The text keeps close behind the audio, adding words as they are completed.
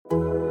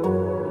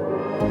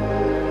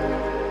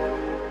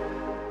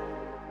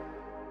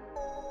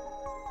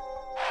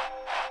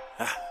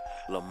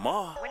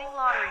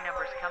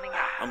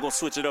I'm gonna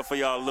switch it up for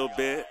y'all a little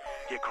bit.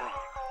 Get crunk.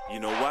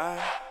 You know why?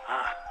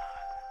 Huh?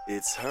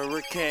 It's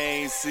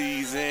hurricane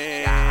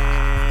season.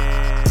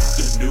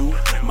 The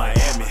new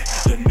Miami,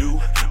 the new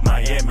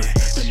Miami,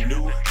 the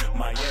new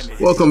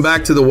Miami. Welcome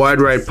back to the Wide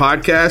Right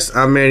Podcast.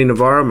 I'm Manny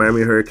Navarro,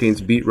 Miami Hurricanes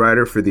beat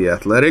writer for The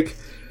Athletic.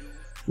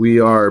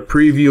 We are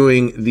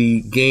previewing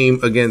the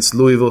game against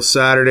Louisville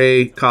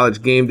Saturday.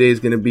 College game day is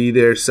going to be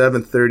there.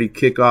 7:30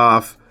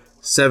 kickoff.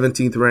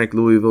 17th ranked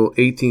Louisville,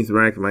 18th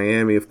ranked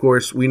Miami. Of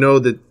course, we know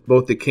that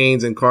both the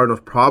Canes and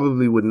Cardinals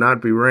probably would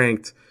not be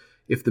ranked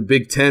if the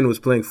Big Ten was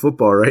playing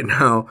football right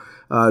now.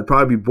 It'd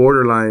probably be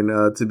borderline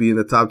to be in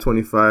the top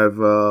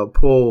 25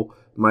 poll,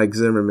 Mike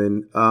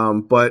Zimmerman.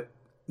 But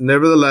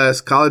nevertheless,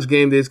 College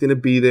game day is going to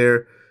be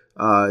there.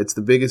 It's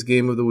the biggest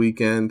game of the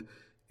weekend.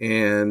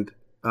 And,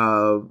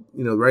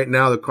 right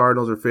now the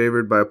Cardinals are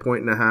favored by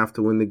 1.5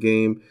 to win the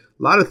game.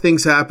 A lot of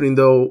things happening,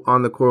 though,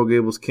 on the Coral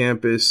Gables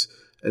campus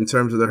in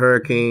terms of the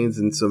Hurricanes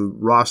and some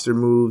roster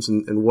moves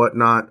and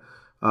whatnot.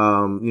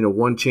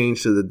 One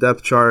change to the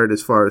depth chart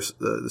as far as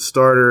the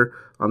starter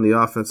on the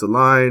offensive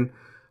line.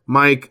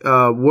 Mike,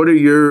 what are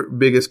your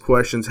biggest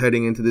questions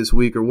heading into this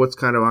week, or what's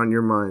kind of on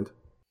your mind?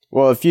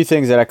 Well, a few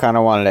things that I kind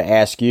of wanted to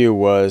ask you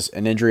was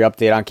an injury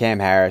update on Cam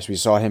Harris. We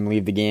saw him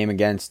leave the game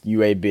against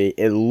UAB.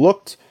 It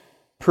looked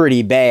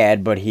pretty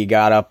bad, but he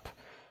got up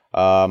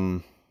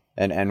and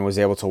was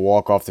able to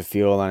walk off the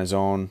field on his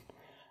own.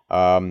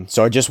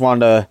 So I just wanted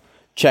to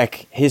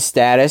check his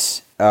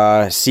status,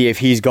 see if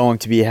he's going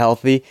to be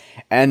healthy.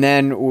 And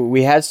then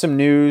we had some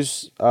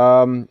news.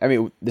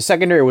 The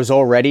secondary was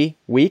already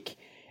weak,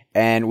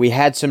 and we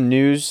had some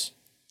news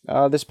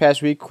this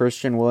past week.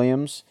 Christian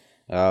Williams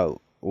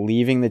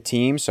leaving the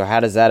team. So how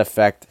does that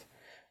affect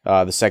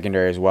the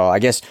secondary as well? I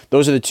guess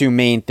those are the two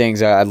main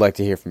things I'd like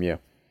to hear from you.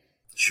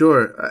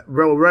 Sure.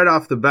 Well, right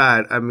off the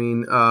bat,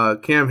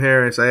 Cam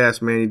Harris, I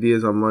asked Manny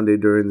Diaz on Monday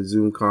during the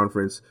Zoom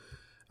conference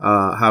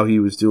how he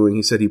was doing.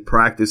 He said he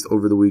practiced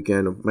over the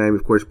weekend. Miami,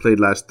 of course, played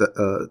last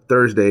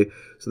Thursday,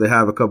 so they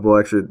have a couple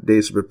extra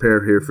days to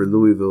prepare here for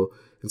Louisville.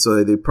 And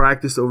so they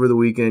practiced over the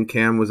weekend.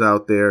 Cam was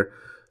out there.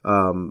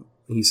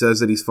 He says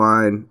that he's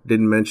fine.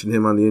 Didn't mention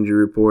him on the injury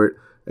report.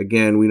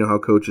 Again, we know how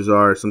coaches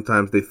are.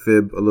 Sometimes they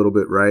fib a little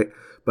bit, right?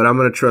 But I'm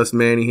going to trust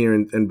Manny here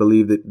and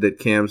believe that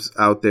Cam's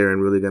out there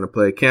and really going to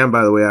play. Cam,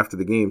 by the way, after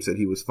the game said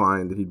he was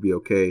fine, that he'd be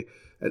okay.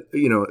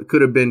 It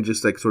could have been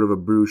just like sort of a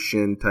bruised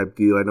shin type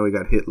deal. I know he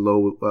got hit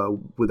low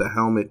with a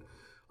helmet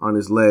on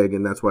his leg,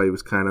 and that's why he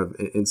was kind of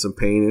in some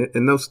pain.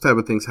 And those type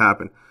of things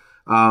happen.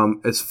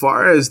 As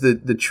far as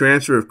the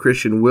transfer of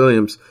Christian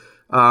Williams,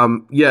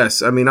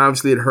 yes,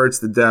 obviously it hurts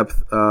the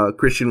depth.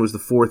 Christian was the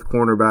fourth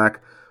cornerback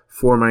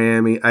for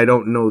Miami. I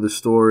don't know the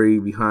story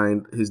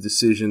behind his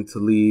decision to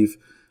leave.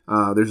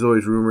 There's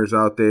always rumors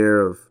out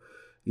there of,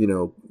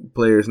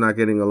 players not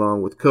getting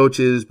along with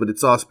coaches, but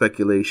it's all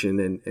speculation.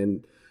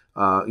 And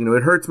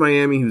it hurts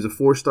Miami. He was a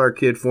four-star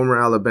kid,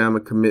 former Alabama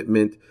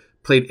commitment,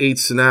 played 8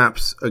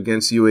 snaps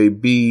against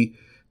UAB.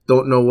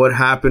 Don't know what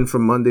happened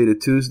from Monday to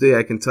Tuesday.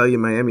 I can tell you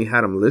Miami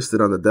had him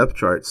listed on the depth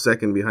chart,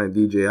 second behind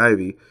DJ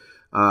Ivey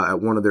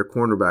at one of their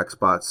cornerback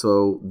spots.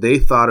 So they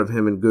thought of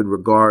him in good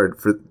regard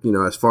for,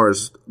 as far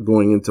as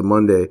going into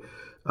Monday.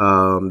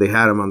 They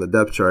had him on the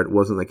depth chart. It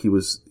wasn't like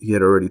he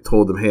had already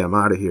told them, hey, I'm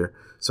out of here.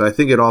 So I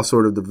think it all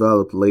sort of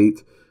developed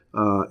late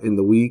in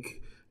the week.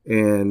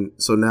 And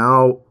so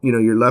now,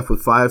 you're left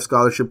with 5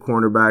 scholarship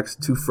cornerbacks,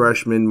 2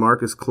 freshmen,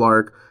 Marcus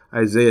Clark,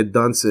 Isaiah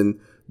Dunson.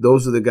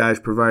 Those are the guys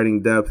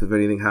providing depth if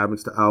anything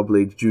happens to Al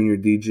Blades Jr.,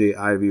 DJ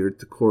Ivey, or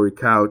to Corey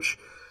Couch.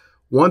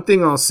 One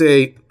thing I'll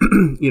say,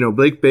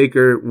 Blake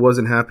Baker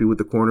wasn't happy with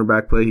the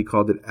cornerback play. He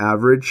called it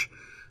average.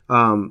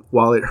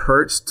 While it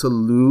hurts to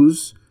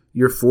lose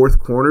your fourth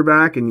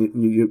cornerback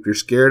and you're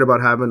scared about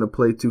having to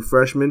play 2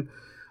 freshmen,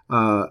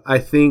 I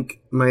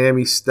think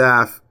Miami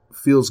staff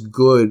feels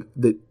good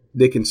that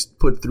they can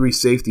put 3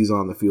 safeties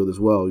on the field as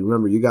well. You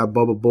remember, you got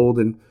Bubba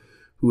Bolden,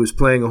 who is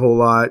playing a whole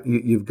lot.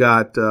 You've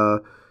got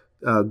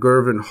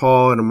Gervin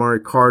Hall and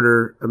Amari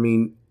Carter.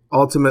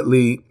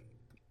 Ultimately,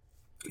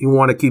 you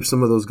want to keep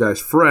some of those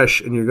guys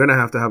fresh, and you're going to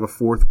have a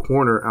 4th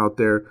corner out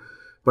there.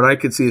 But I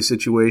could see a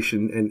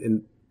situation,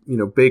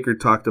 and Baker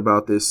talked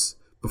about this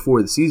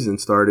before the season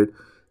started,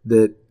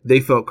 that they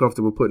felt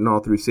comfortable putting all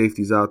 3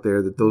 safeties out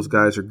there, that those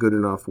guys are good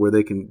enough where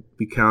they can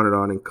be counted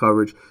on in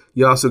coverage.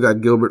 You also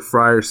got Gilbert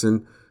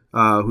Frierson,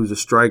 who's a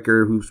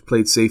striker, who's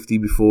played safety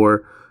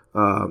before.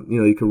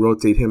 You can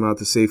rotate him out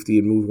to safety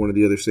and move one of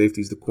the other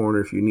safeties to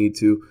corner if you need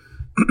to.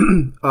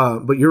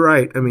 But you're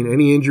right.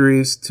 Any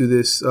injuries to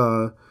this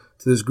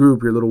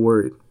group, you're a little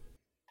worried.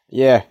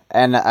 Yeah,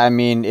 and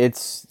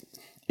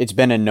it's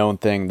been a known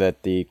thing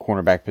that the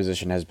cornerback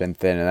position has been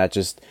thin, and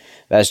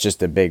that's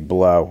just a big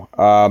blow.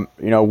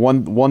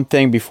 One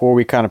thing before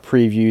we kind of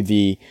preview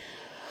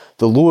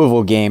the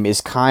Louisville game is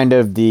kind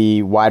of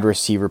the wide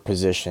receiver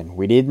position.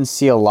 We didn't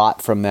see a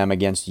lot from them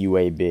against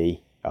UAB.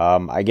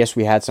 I guess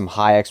we had some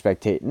high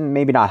expectations,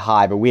 maybe not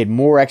high, but we had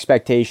more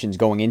expectations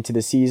going into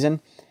the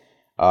season,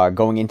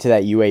 going into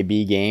that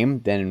UAB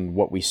game than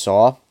what we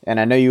saw.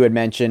 And I know you had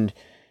mentioned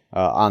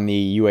on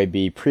the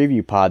UAB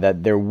preview pod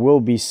that there will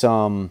be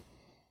some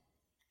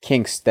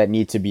kinks that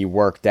need to be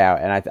worked out,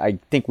 and I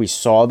think we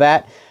saw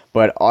that.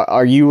 But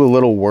are you a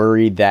little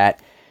worried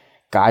that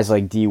guys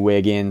like D.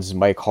 Wiggins,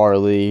 Mike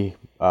Harley,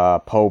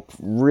 Pope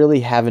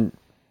really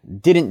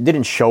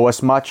didn't show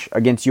us much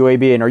against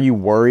UAB, and are you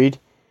worried?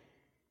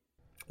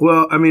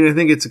 Well, I mean, I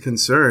think it's a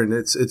concern.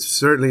 It's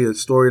certainly a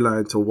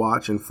storyline to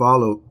watch and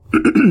follow.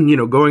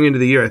 Going into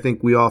the year, I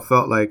think we all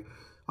felt like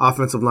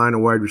offensive line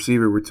and wide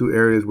receiver were two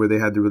areas where they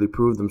had to really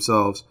prove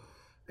themselves.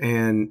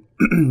 And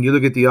you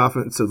look at the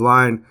offensive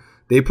line,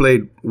 they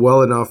played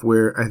well enough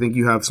where I think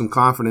you have some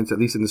confidence, at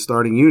least in the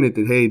starting unit,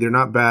 that, hey, they're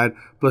not bad.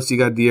 Plus, you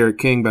got D'Eriq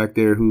King back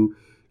there who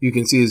you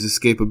can see his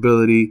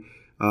escapability,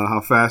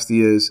 how fast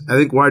he is. I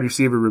think wide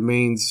receiver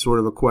remains sort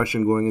of a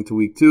question going into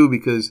week 2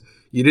 because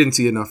you didn't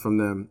see enough from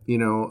them.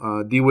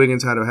 D.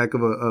 Wiggins had a heck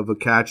of a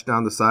catch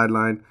down the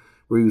sideline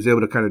where he was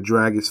able to kind of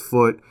drag his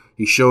foot.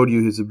 He showed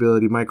you his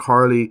ability. Mike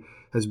Harley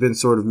has been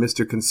sort of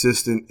Mr.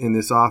 Consistent in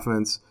this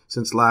offense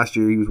since last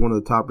year. He was one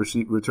of the top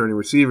returning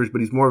receivers,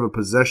 but he's more of a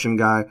possession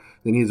guy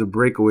than he's a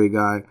breakaway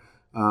guy.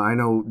 I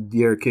know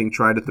D'Eriq King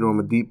tried to throw him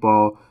a deep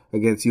ball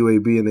against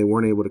UAB and they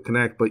weren't able to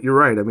connect, but you're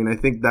right. I mean, I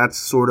think that's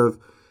sort of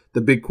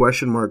the big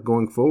question mark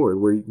going forward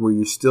where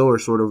you still are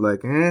sort of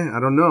like, I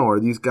don't know, are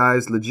these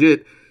guys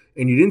legit?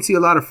 And you didn't see a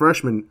lot of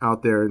freshmen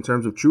out there in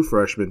terms of true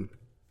freshmen.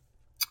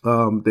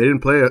 They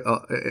didn't play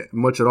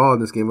much at all in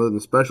this game other than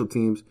special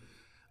teams.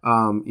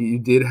 You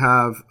did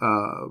have,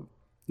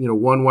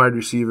 one wide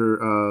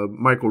receiver,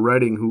 Michael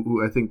Redding,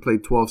 who I think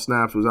played 12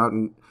 snaps, was out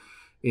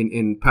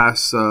in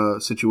past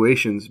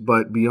situations.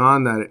 But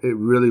beyond that, it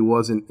really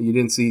wasn't. You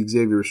didn't see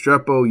Xavier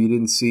Restrepo. You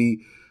didn't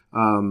see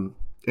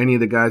any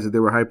of the guys that they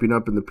were hyping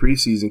up in the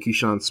preseason,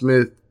 Keyshawn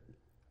Smith,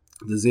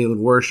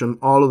 Zaylen Worsham.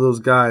 All of those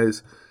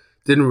guys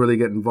didn't really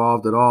get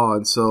involved at all.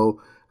 And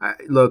so,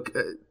 look,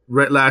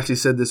 Rhett Lashley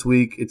said this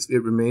week it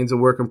remains a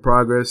work in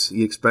progress.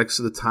 He expects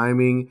the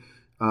timing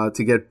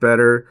to get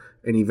better,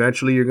 and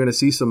eventually you're going to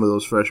see some of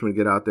those freshmen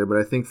get out there. But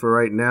I think for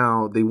right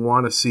now, they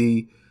want to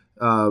see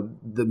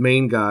the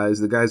main guys,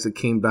 the guys that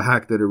came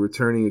back that are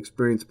returning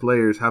experienced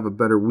players, have a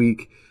better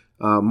week.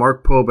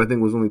 Mark Pope, I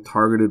think, was only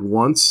targeted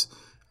once.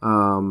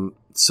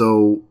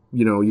 So,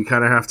 you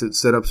kind of have to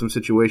set up some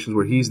situations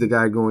where he's the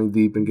guy going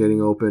deep and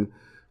getting open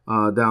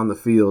down the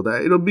field.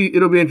 It'll be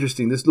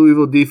interesting. This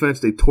Louisville defense,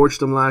 they torched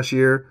them last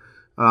year.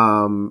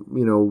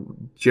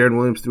 Jaron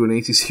Williams threw an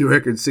ACC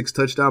record 6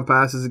 touchdown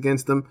passes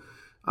against them.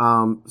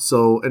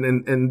 So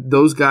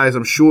those guys,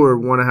 I'm sure,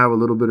 want to have a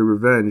little bit of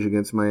revenge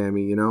against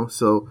Miami.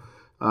 So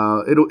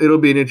it'll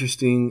be an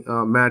interesting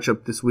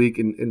matchup this week,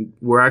 and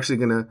we're actually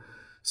gonna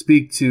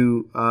speak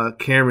to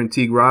Cameron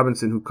Teague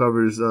Robinson, who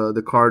covers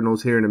the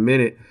Cardinals, here in a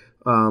minute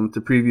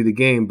to preview the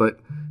game. But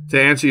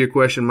to answer your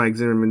question, Mike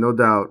Zimmerman, no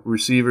doubt,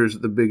 receivers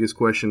the biggest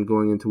question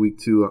going into week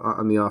 2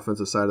 on the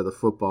offensive side of the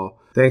football.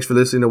 Thanks for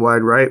listening to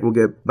Wide Right. We'll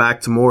get back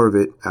to more of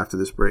it after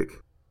this break.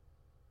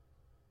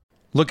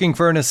 Looking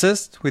for an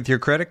assist with your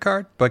credit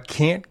card but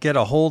can't get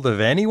a hold of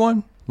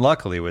anyone?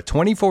 Luckily, with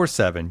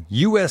 24/7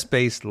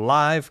 U.S.-based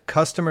live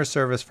customer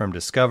service from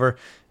Discover,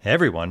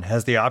 everyone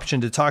has the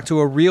option to talk to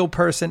a real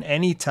person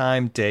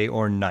anytime, day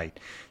or night.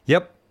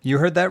 Yep, you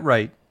heard that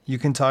right. You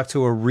can talk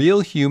to a real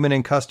human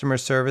in customer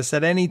service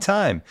at any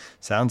time.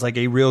 Sounds like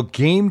a real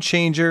game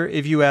changer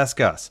if you ask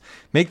us.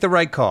 Make the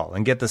right call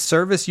and get the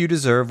service you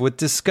deserve with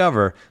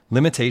Discover.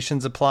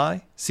 Limitations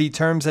apply. See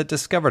terms at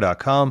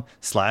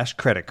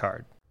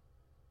discover.com/creditcard.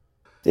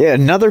 Yeah,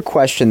 another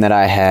question that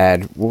I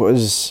had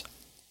was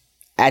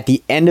at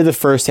the end of the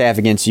first half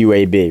against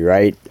UAB,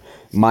 right?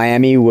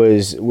 Miami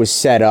was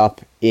set up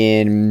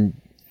in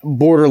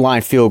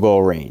borderline field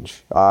goal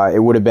range.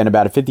 It would have been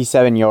about a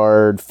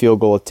 57-yard field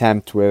goal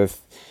attempt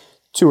with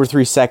 2 or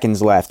 3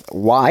 seconds left.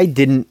 Why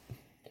didn't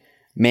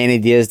Manny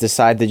Diaz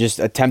decide to just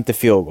attempt the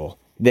field goal?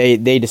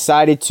 They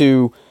decided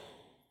to,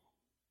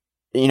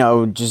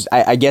 just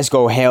I guess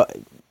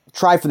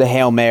try for the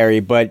Hail Mary,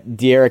 but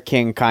D'Eriq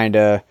King kind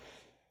of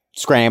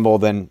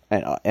scrambled and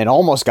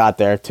almost got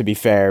there, to be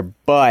fair.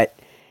 But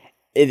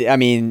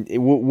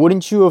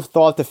wouldn't you have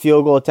thought the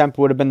field goal attempt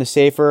would have been the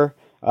safer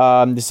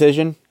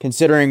decision,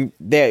 considering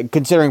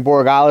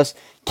Borregales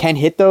can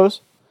hit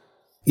those?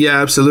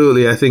 Yeah,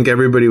 absolutely. I think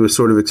everybody was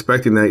sort of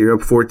expecting that. You're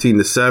up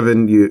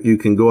 14-7. You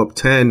can go up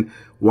 10.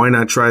 Why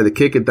not try the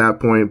kick at that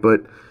point?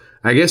 But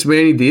I guess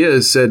Manny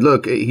Diaz said,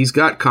 look, he's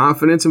got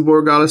confidence in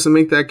Borregales to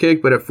make that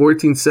kick, but at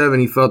 14-7,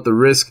 he felt the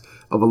risk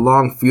of a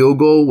long field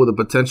goal with a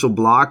potential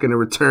block and a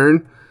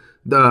return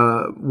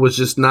was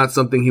just not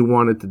something he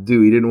wanted to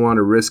do. He didn't want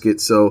to risk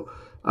it. So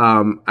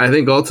I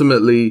think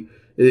ultimately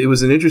it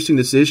was an interesting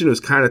decision. It was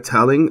kind of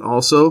telling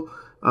also.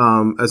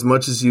 As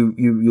much as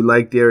you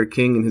like D'Eriq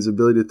King and his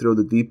ability to throw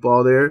the deep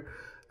ball there,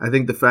 I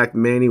think the fact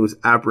Manny was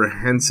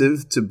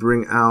apprehensive to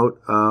bring out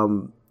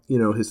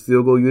his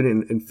field goal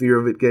unit and fear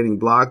of it getting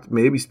blocked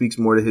maybe speaks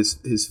more to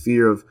his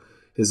fear of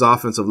his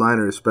offensive line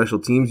or his special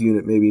teams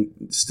unit maybe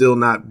still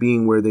not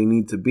being where they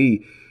need to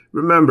be.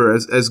 Remember,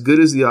 as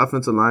good as the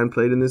offensive line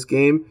played in this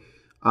game,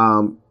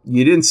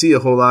 you didn't see a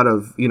whole lot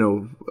of,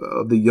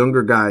 the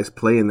younger guys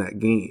play in that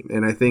game.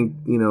 And I think,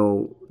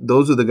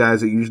 those are the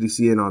guys that you usually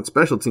see in on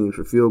special teams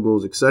for field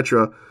goals,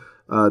 etc.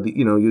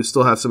 You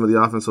still have some of the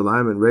offensive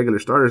linemen, regular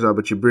starters out,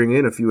 but you bring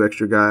in a few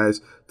extra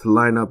guys to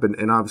line up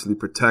and obviously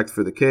protect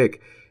for the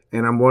kick.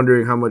 And I'm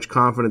wondering how much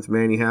confidence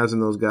Manny has in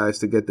those guys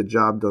to get the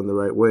job done the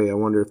right way. I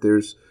wonder if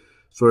there's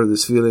sort of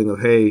this feeling of,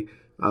 hey,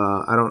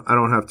 I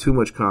don't have too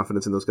much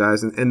confidence in those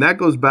guys. And that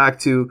goes back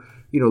to,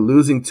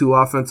 losing 2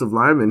 offensive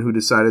linemen who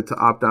decided to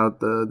opt out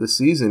the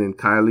season, and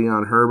Kyle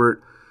Leon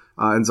Herbert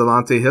and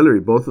Zalante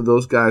Hillary. Both of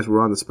those guys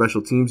were on the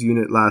special teams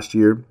unit last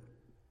year,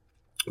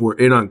 were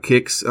in on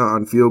kicks,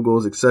 on field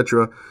goals,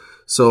 etc.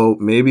 So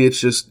maybe it's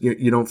just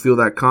you don't feel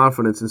that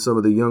confidence in some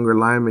of the younger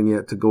linemen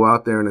yet to go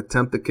out there and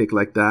attempt a kick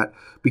like that,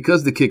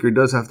 because the kicker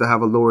does have to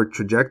have a lower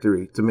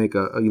trajectory to make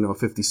a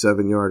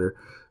 57-yarder.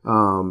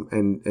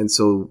 And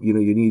so you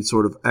need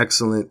sort of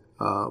excellent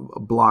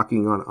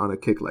blocking on a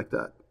kick like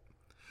that.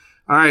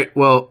 All right,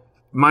 well,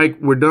 Mike,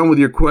 we're done with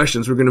your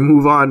questions. We're going to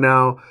move on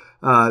now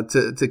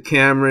to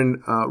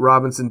Cameron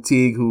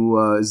Robinson-Teague,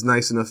 who is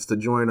nice enough to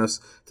join us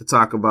to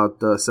talk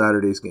about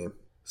Saturday's game.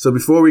 So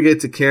before we get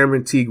to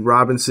Cameron Teague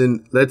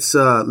Robinson, let's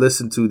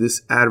listen to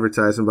this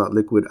advertisement about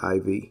Liquid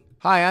IV.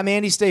 Hi, I'm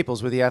Andy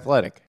Staples with The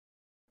Athletic.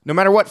 No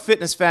matter what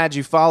fitness fads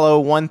you follow,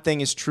 one thing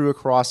is true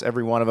across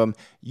every one of them.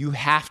 You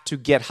have to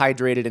get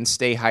hydrated and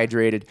stay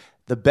hydrated.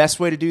 The best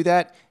way to do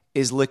that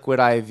is Liquid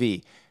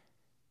IV.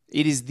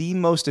 It is the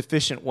most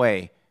efficient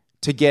way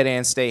to get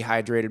and stay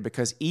hydrated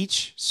because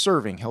each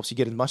serving helps you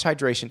get as much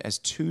hydration as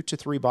 2 to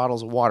 3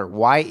 bottles of water.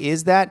 Why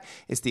is that?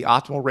 It's the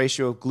optimal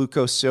ratio of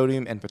glucose,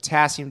 sodium, and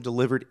potassium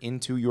delivered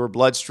into your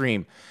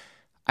bloodstream.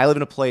 I live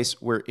in a place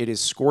where it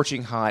is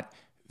scorching hot,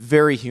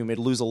 very humid,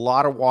 lose a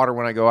lot of water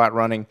when I go out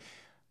running.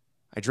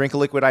 I drink a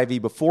Liquid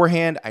IV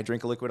beforehand. I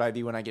drink a Liquid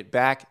IV when I get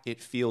back.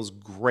 It feels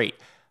great.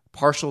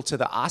 Partial to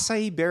the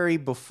acai berry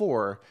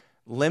before,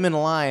 lemon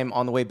lime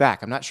on the way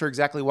back. I'm not sure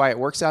exactly why it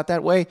works out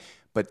that way,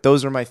 but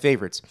those are my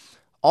favorites.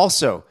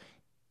 Also,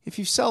 if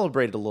you've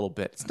celebrated a little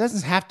bit, it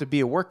doesn't have to be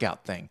a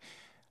workout thing.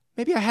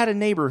 Maybe I had a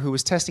neighbor who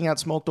was testing out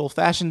smoked old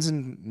fashions,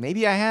 and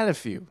maybe I had a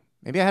few.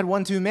 Maybe I had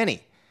one too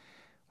many.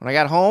 When I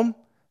got home,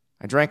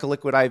 I drank a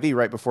Liquid IV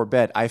right before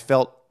bed. I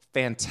felt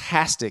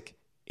fantastic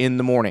in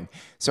the morning.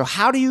 So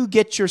how do you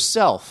get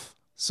yourself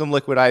some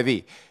Liquid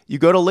IV? You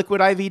go to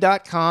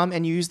liquidiv.com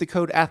and you use the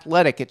code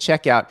ATHLETIC at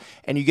checkout,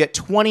 and you get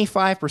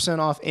 25%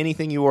 off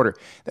anything you order.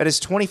 That is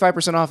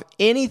 25% off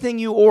anything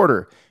you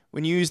order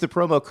when you use the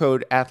promo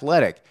code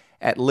ATHLETIC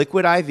at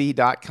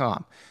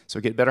liquidiv.com. So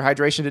get better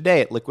hydration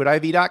today at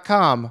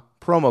liquidiv.com,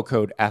 promo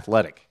code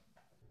ATHLETIC.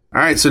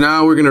 All right, so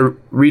now we're going to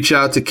reach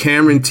out to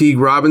Cameron Teague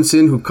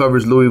Robinson, who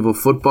covers Louisville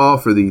football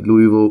for the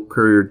Louisville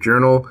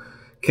Courier-Journal.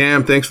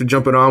 Cam, thanks for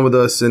jumping on with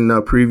us and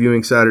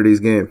previewing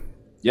Saturday's game.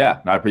 Yeah,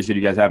 I appreciate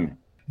you guys having me.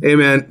 Hey,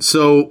 man.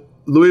 So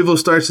Louisville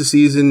starts the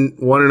season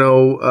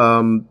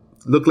 1-0.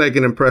 Looked like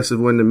an impressive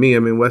win to me. I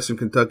mean, Western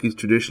Kentucky's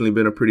traditionally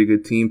been a pretty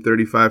good team,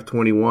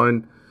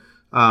 35-21.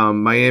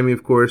 Miami,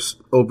 of course,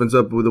 opens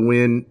up with a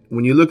win.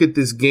 When you look at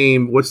this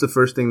game, what's the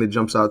first thing that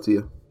jumps out to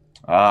you?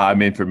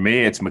 For me,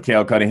 it's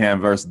Mikael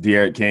Cunningham versus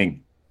D'Eriq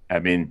King. I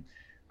think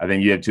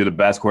you have 2 of the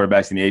best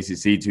quarterbacks in the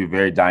ACC, 2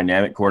 very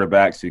dynamic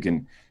quarterbacks who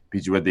can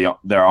beat you with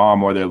their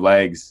arm or their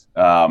legs.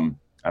 I'm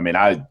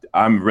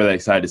really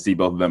excited to see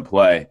both of them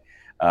play.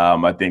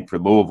 I think for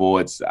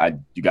Louisville,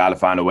 you got to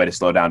find a way to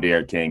slow down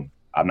D'Eriq King.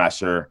 I'm not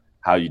sure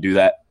how you do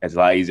that. It's a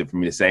lot easier for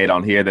me to say it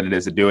on here than it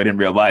is to do it in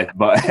real life.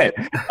 But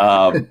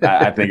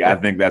I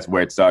think that's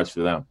where it starts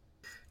for them.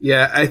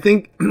 Yeah, I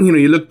think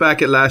you look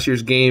back at last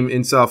year's game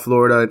in South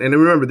Florida, and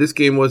remember this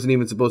game wasn't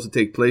even supposed to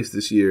take place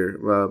this year.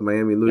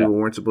 Miami and Louisville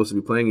weren't supposed to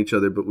be playing each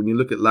other. But when you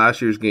look at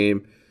last year's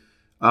game,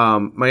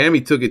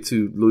 Miami took it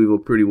to Louisville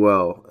pretty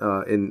well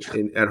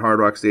at Hard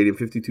Rock Stadium,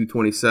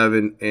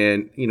 52-27,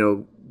 and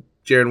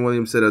Jaron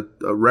Williams set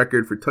a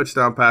record for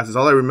touchdown passes.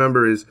 All I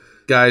remember is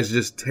guys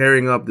just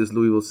tearing up this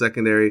Louisville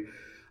secondary.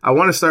 I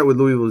want to start with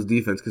Louisville's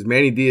defense because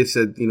Manny Diaz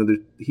said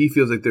he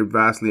feels like they're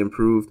vastly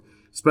improved,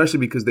 especially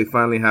because they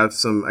finally have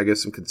some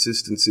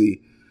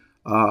consistency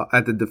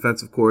at the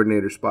defensive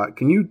coordinator spot.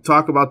 Can you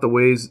talk about the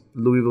ways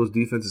Louisville's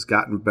defense has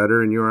gotten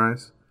better in your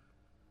eyes?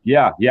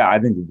 Yeah. I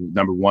think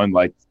number one,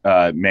 like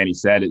Manny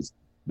said, is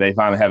they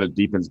finally have a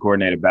defense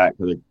coordinator back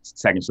for the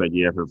second straight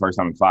year for the first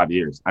time in 5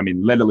 years. I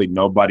mean, literally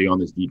nobody on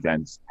this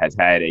defense has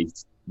had a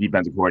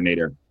defensive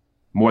coordinator,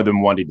 more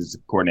than one defensive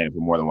coordinator for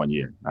more than 1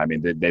 year. I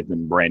mean, they've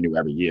been brand new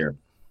every year.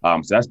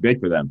 So that's big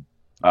for them.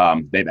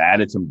 They've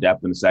added some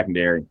depth in the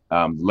secondary.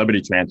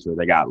 Liberty transfer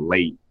they got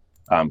late.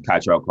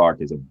 Kytrell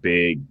Clark is a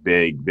big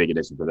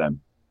addition for them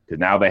because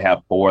now they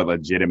have 4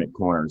 legitimate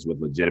corners with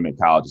legitimate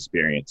college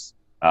experience.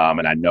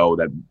 And I know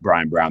that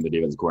Brian Brown, the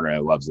defensive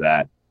coordinator, loves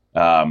that.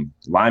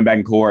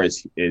 Linebacking core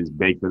is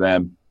big for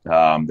them.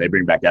 They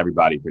bring back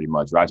everybody pretty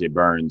much. Rajay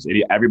Burns,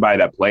 everybody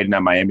that played in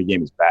that Miami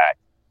game is back.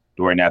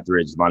 Dorian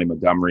Etheridge, Lonnie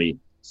Montgomery,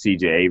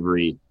 CJ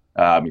Avery,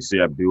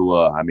 Yusir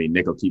Abdullah. I mean,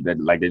 Nick O'Keefe, they're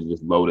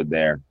just loaded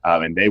there.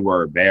 And they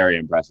were very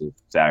impressive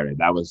Saturday.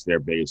 That was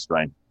their biggest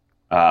strength.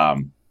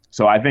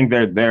 So I think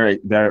they're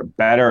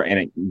better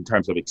in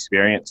terms of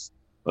experience.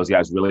 Those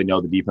guys really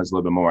know the defense a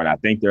little bit more, and I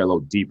think they're a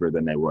little deeper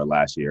than they were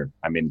last year.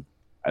 I mean,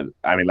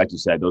 like you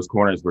said, those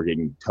corners were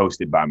getting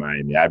toasted by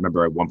Miami. I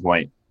remember at one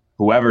point,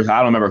 I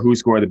don't remember who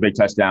scored the big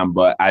touchdown,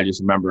 but I just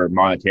remember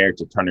Marlon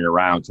Character turning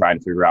around trying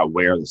to figure out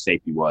where the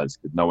safety was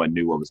because no one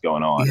knew what was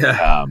going on.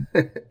 Yeah.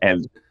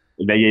 And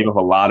they gave up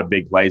a lot of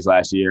big plays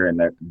last year, and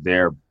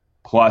their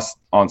plus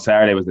on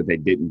Saturday was that they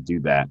didn't do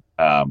that.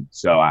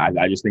 So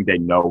I just think they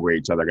know where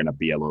each other are going to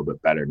be a little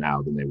bit better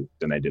now than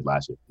they did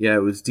last year. Yeah,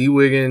 it was D.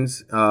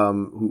 Wiggins,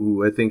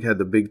 who I think had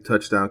the big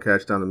touchdown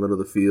catch down the middle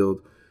of the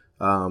field.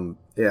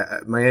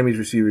 Miami's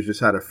receivers just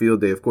had a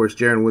field day. Of course,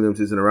 Jaron Williams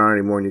isn't around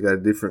anymore, and you got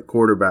a different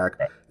quarterback,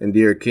 and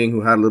D'Eriq King,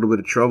 who had a little bit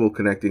of trouble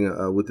connecting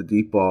with the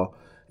deep ball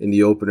in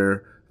the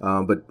opener,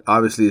 but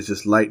obviously it's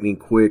just lightning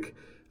quick.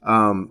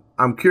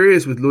 I'm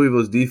curious with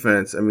Louisville's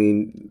defense. I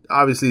mean,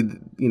 obviously,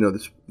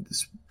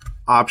 this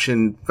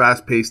option,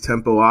 fast-paced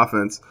tempo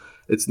offense,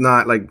 it's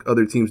not like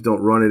other teams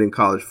don't run it in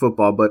college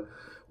football, but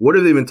what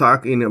have they been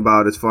talking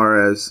about as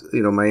far as,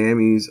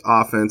 Miami's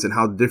offense and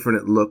how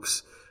different it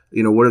looks?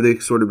 What have they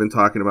sort of been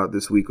talking about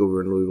this week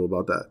over in Louisville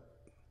about that?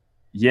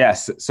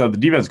 Yes. So the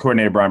defense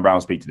coordinator, Brian Brown,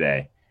 will speak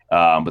today.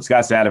 But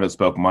Scott Sadovitz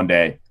spoke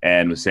Monday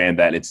and was saying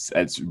that it's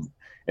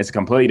a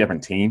completely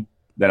different team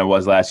than it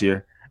was last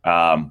year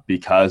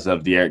because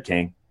of D'Eriq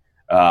King.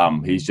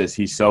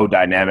 He's so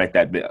dynamic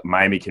that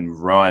Miami can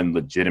run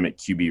legitimate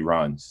QB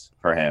runs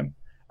for him.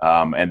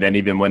 And then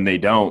even when they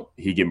don't,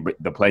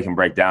 the play can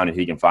break down and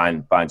he can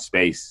find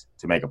space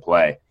to make a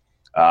play.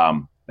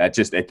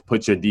 It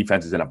puts your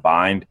defenses in a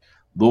bind.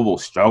 Louisville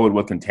struggled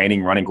with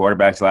containing running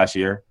quarterbacks last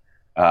year.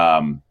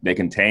 They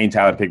contained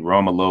Tyler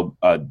Pick-Rome a little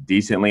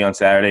decently on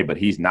Saturday, but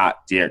he's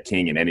not D'Eriq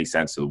King in any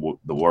sense of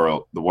the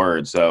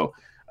word. So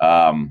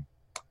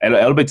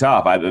it'll be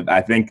tough.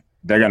 I think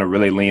they're going to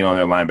really lean on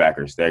their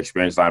linebackers, their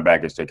experienced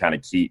linebackers, to kind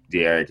of keep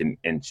D'Eriq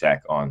in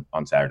check on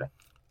Saturday.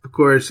 Of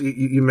course,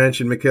 you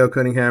mentioned Mikael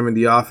Cunningham and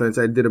the offense.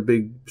 I did a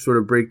big sort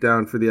of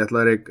breakdown for The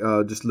Athletic,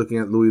 just looking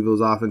at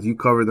Louisville's offense. You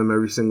cover them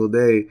every single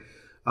day.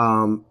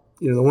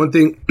 The one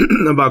thing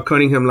about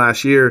Cunningham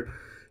last year,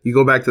 you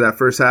go back to that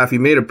first half, he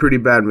made a pretty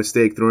bad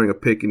mistake throwing a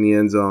pick in the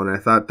end zone. And I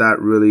thought that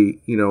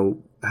really,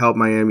 helped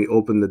Miami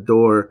open the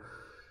door.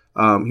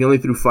 He only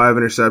threw 5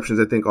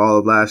 interceptions, I think, all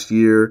of last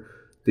year.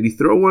 Did he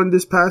throw one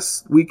this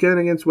past weekend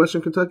against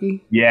Western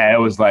Kentucky? Yeah, it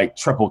was like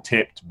triple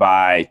tipped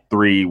by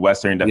 3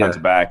 Western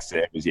defensive backs.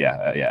 It was, Yeah,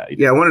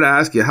 I wanted to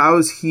ask you, how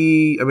is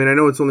he? I mean, I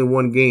know it's only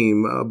one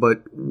game,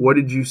 but what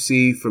did you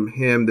see from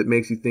him that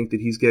makes you think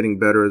that he's getting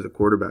better as a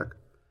quarterback?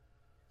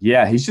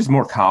 Yeah, he's just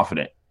more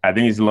confident. I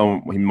think he's a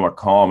little more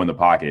calm in the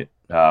pocket.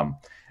 And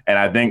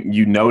I think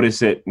you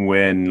notice it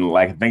when,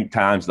 I think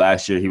times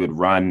last year he would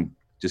run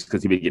just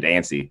because he would get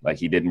antsy. Like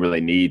he didn't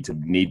really need to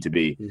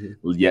be.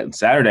 Mm-hmm. Yet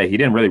Saturday, he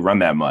didn't really run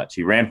that much.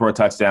 He ran for a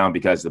touchdown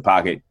because the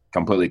pocket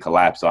completely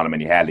collapsed on him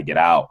and he had to get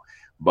out.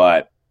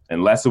 But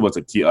unless it was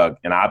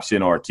an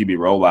option or a QB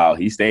rollout,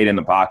 he stayed in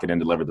the pocket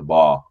and delivered the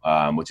ball,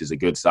 which is a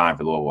good sign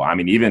for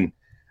Louisville.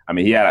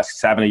 He had a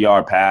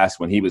 70-yard pass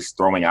when he was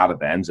throwing out of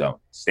the end zone,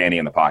 standing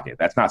in the pocket.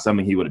 That's not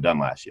something he would have done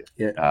last year.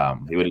 Yeah.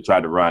 He would have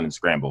tried to run and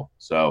scramble.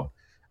 So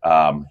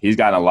he's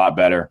gotten a lot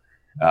better.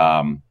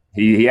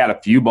 He had a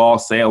few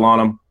balls sail on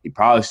him. He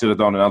probably should have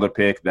thrown another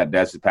pick that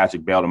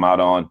Patrick bailed him out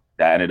on.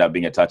 That ended up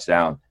being a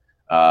touchdown.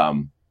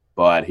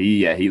 But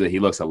he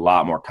looks a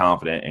lot more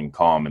confident and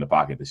calm in the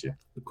pocket this year.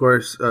 Of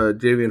course,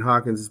 Javian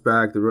Hawkins is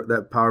back.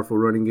 That powerful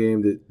running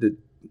game that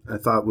I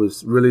thought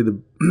was really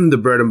the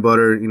bread and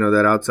butter,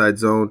 that outside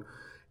zone.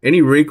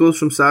 Any wrinkles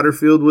from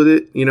Satterfield with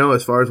it,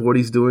 as far as what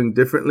he's doing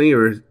differently,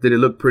 or did it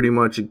look pretty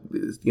much,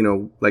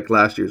 like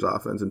last year's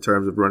offense in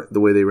terms of the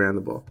way they ran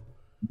the ball?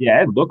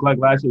 Yeah, it looked like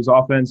last year's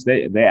offense.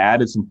 They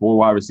added some 4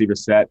 wide receiver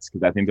sets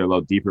because I think they're a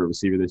little deeper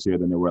receiver this year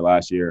than they were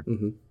last year.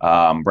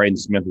 Mm-hmm. Braden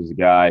Smith was a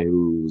guy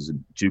who was a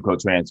JUCO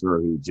transfer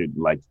who did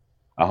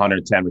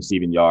 110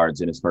 receiving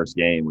yards in his first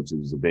game, which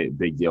was a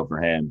big deal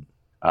for him,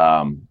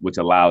 which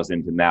allows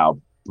him to now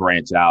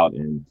branch out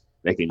and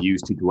they can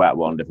use Tutu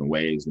Atwell in different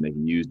ways and they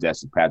can use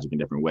Destin Patrick in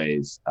different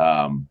ways.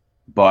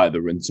 But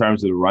in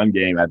terms of the run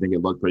game, I think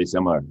it looked pretty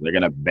similar. They're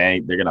going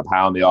to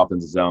pound the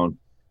offensive zone,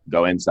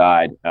 go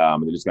inside.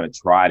 They're just going to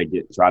try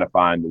to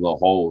find the little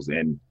holes.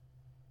 And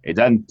it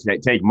doesn't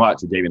take much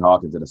to David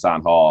Hawkins and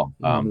Hassan Hall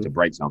to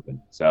break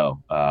something. So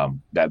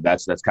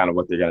that's kind of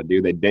what they're going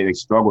to do. They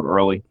struggled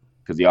early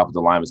because the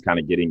offensive line was kind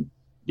of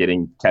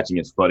catching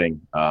its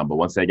footing. But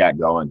once they got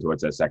going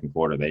towards that second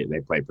quarter,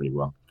 they played pretty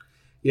well.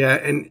 Yeah,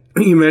 and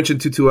you mentioned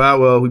Tutu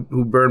Atwell,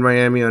 who burned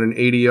Miami on an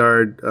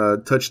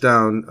 80-yard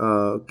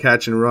touchdown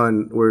catch and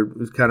run, where it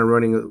was kind of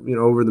running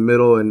over the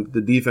middle, and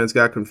the defense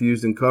got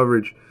confused in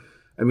coverage.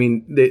 I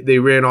mean, they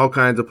ran all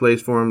kinds of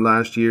plays for him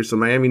last year, so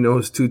Miami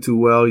knows Tutu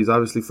well. He's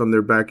obviously from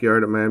their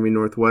backyard at Miami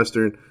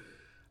Northwestern.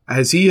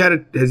 Has he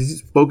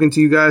spoken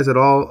to you guys at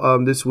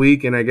all this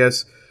week? And I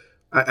guess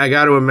I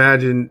got to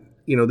imagine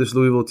this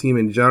Louisville team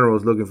in general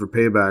is looking for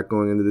payback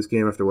going into this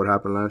game after what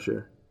happened last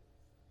year.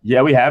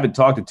 Yeah, we haven't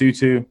talked to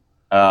Tutu.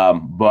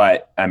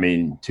 But I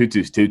mean,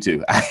 Tutu's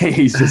Tutu.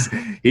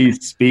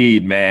 he's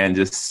speed, man,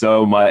 just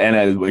so much.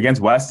 And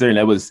against Western,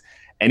 it was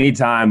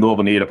anytime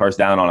Louisville needed a first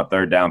down on a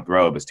third down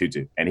throw, it was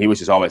Tutu, and he was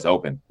just always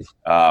open.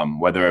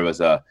 Whether it was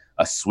a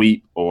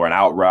sweep or an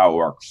out route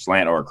or a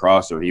slant or a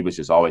crosser, he was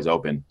just always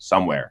open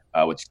somewhere,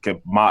 I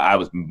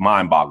was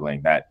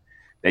mind-boggling that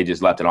they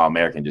just left an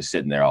All-American just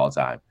sitting there all the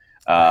time.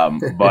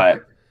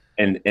 But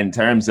in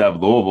terms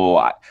of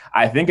Louisville,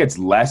 I think it's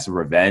less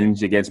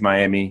revenge against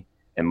Miami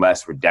and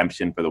less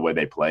redemption for the way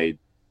they played.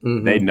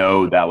 Mm-hmm. They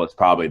know that was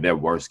probably their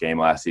worst game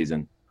last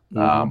season.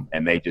 Mm-hmm.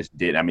 And they just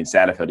did. I mean,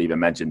 Satterfield even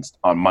mentioned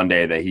on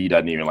Monday that he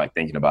doesn't even like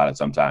thinking about it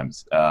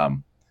sometimes.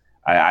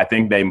 I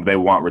think they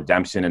want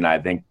redemption, and I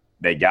think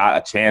they got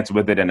a chance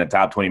with it in the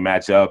top 20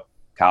 matchup,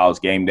 College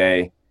game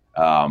day.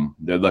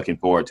 They're looking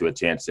forward to a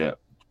chance to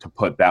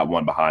put that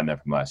one behind them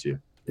from last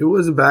year. It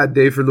was a bad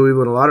day for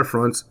Louisville on a lot of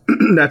fronts.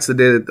 That's the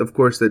day, of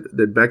course, that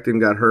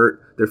Becton got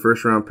hurt, their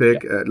first-round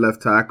pick at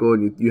left tackle,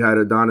 and you had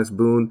Adonis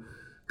Boone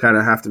kind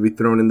of have to be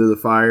thrown into the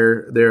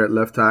fire there at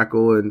left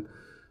tackle. And,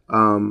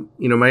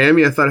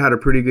 Miami, I thought, had a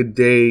pretty good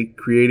day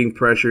creating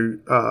pressure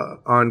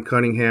on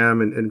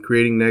Cunningham and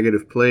creating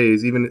negative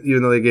plays, even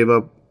though they gave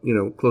up,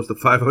 close to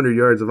 500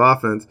 yards of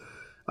offense.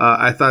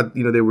 I thought,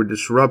 they were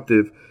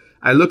disruptive.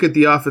 I look at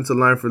the offensive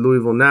line for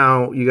Louisville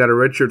now. You got a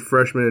redshirt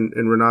freshman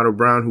in Renato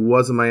Brown, who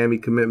was a Miami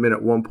commitment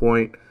at one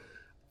point.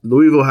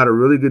 Louisville had a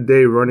really good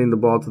day running the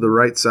ball to the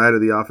right side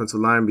of the offensive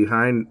line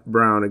behind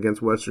Brown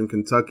against Western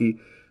Kentucky,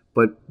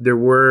 but there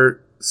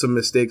were some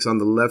mistakes on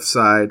the left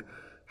side.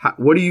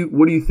 What do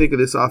you think of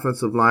this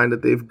offensive line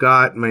that they've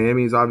got?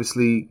 Miami's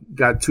obviously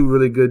got two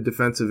really good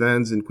defensive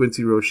ends in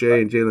Quincy Roche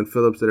and Jalen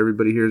Phillips that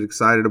everybody here is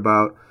excited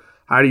about.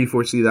 How do you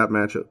foresee that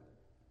matchup?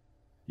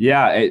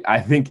 Yeah, I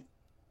think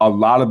a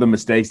lot of the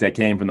mistakes that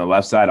came from the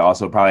left side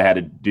also probably had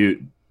to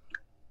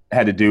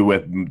do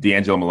with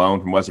D'Angelo Malone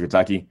from Western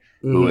Kentucky,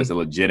 who is a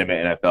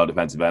legitimate NFL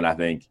defensive end, I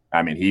think.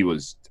 I mean, he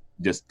was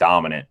just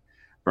dominant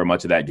for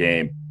much of that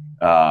game.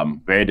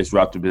 Very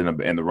disruptive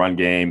in the run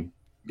game.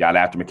 Got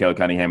after Mikael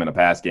Cunningham in the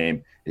pass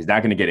game. It's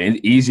not going to get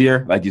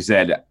easier, like you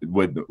said,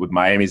 with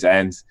Miami's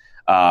ends.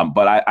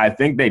 But I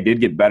think they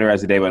did get better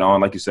as the day went on.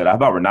 Like you said, I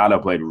thought Renato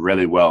played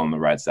really well on the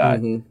right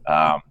side.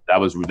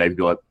 They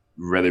built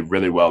really,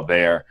 really well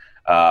there.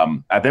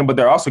 I think, but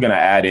they're also going to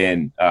add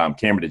in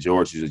Cameron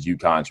DeGeorge, who's a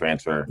UConn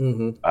transfer.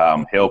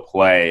 He'll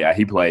play.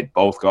 He played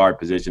both guard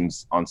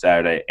positions on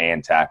Saturday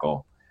and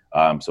tackle,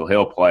 so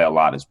he'll play a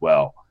lot as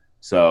well.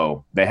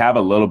 So they have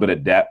a little bit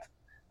of depth,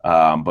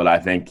 but I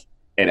think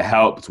it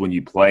helps when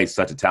you play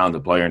such a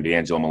talented player in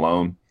D'Angelo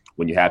Malone,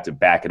 when you have to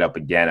back it up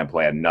again and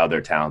play another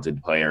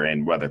talented player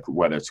in whether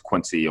it's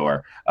Quincy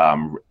or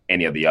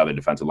any of the other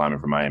defensive linemen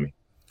from Miami.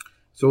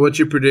 So what's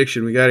your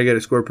prediction? We got to get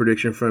a score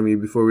prediction from you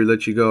before we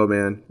let you go,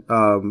 man.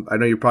 I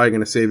know you're probably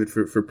going to save it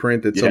for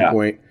print at some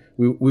point.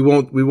 We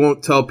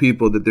won't tell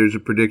people that there's a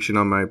prediction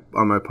on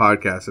my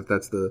podcast if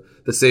that's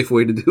the safe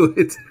way to do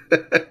it.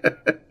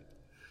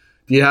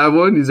 Do you have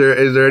one? Is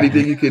there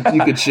anything you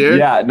could share?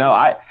 Yeah, no,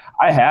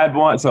 I had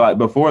one. So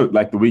before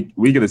the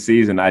week of the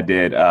season, I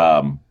did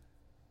I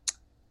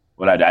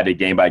did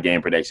game by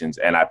game predictions,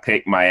 and I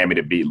picked Miami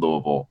to beat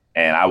Louisville,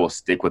 and I will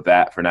stick with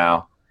that for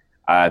now.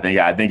 I think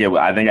I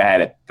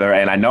had it third,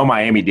 and I know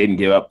Miami didn't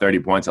give up 30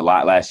 points a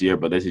lot last year,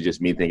 but this is just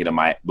me thinking of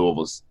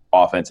Louisville's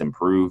offense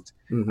improved.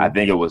 I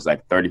think it was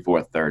like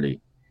 34-30.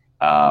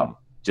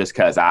 Just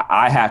because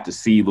I have to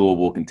see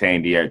Louisville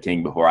contain De'Aaron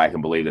King before I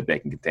can believe that they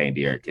can contain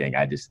De'Aaron King.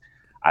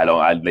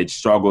 They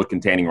struggled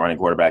containing running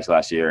quarterbacks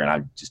last year, and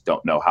I just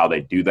don't know how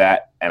they do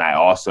that. And I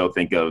also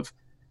think of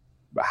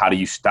how do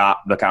you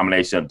stop the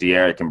combination of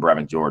De'Aaron and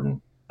Brevin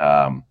Jordan?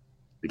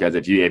 Because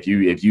if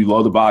you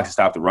load the box and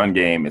stop the run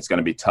game, it's going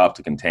to be tough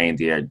to contain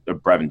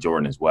Brevin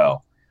Jordan as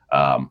well.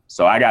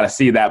 So I got to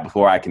see that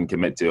before I can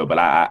commit to it. But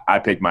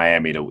I picked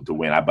Miami to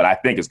win. But I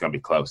think it's going to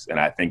be close, and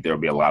I think there will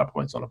be a lot of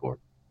points on the board.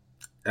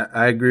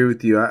 I agree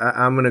with you.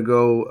 I'm going to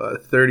go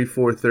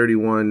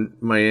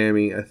 34-31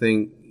 Miami. I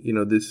think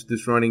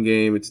this running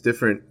game, it's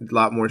different, a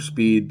lot more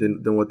speed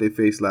than what they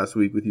faced last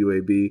week with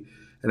UAB.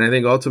 And I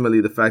think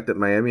ultimately the fact that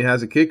Miami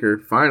has a kicker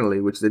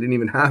finally, which they didn't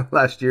even have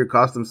last year,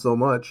 cost them so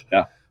much.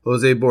 Yeah.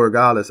 Jose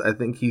Borregales, I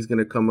think he's going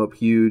to come up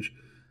huge.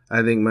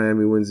 I think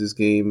Miami wins this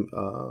game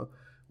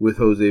with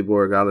Jose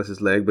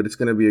Borregales' leg, but it's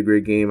going to be a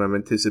great game. I'm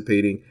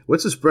anticipating.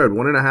 What's the spread?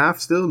 1.5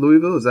 still?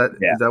 Louisville? Is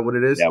that what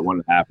it is? Yeah,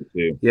 1.5 or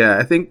 2. Yeah,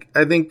 I think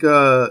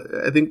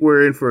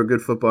we're in for a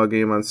good football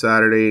game on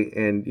Saturday,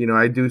 and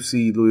I do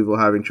see Louisville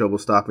having trouble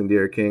stopping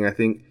De'Aaron King. I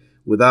think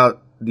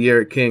without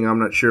De'Aaron King, I'm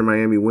not sure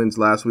Miami wins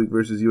last week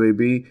versus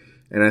UAB.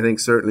 And I think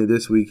certainly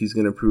this week he's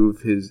going to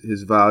prove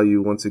his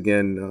value once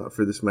again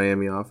for this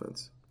Miami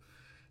offense.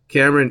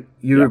 Cameron,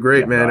 you were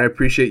great, man. I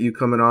appreciate you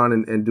coming on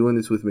and doing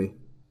this with me.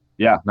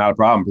 Yeah, not a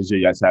problem. Appreciate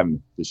you guys having me,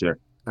 for sure.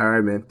 All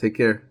right, man. Take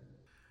care.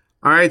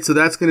 All right, so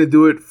that's going to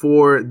do it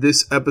for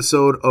this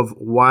episode of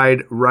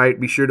Wide Right.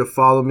 Be sure to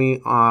follow me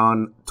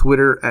on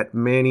Twitter at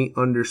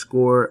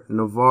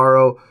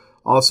Manny_Navarro.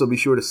 Also, be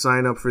sure to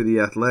sign up for The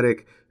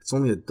Athletic. It's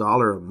only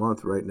 $1 a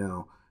month right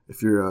now.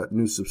 if you're a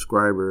new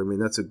subscriber. I mean,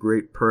 that's a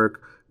great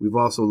perk. We've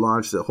also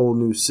launched a whole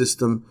new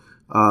system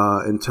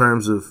in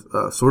terms of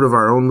sort of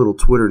our own little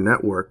Twitter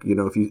network. You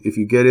know, if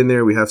you get in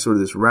there, we have sort of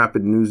this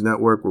rapid news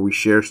network where we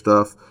share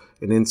stuff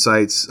and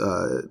insights.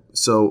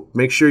 So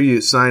make sure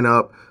you sign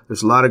up.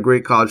 There's a lot of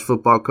great college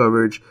football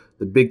coverage.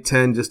 The Big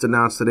Ten just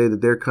announced today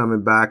that they're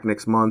coming back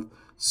next month.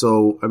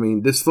 So, I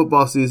mean, this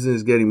football season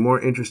is getting more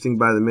interesting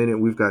by the minute.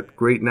 We've got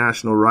great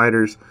national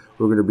writers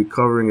who are going to be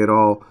covering it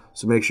all.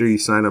 So make sure you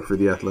sign up for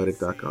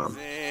theathletic.com.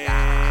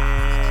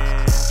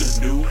 The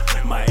new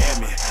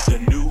Miami,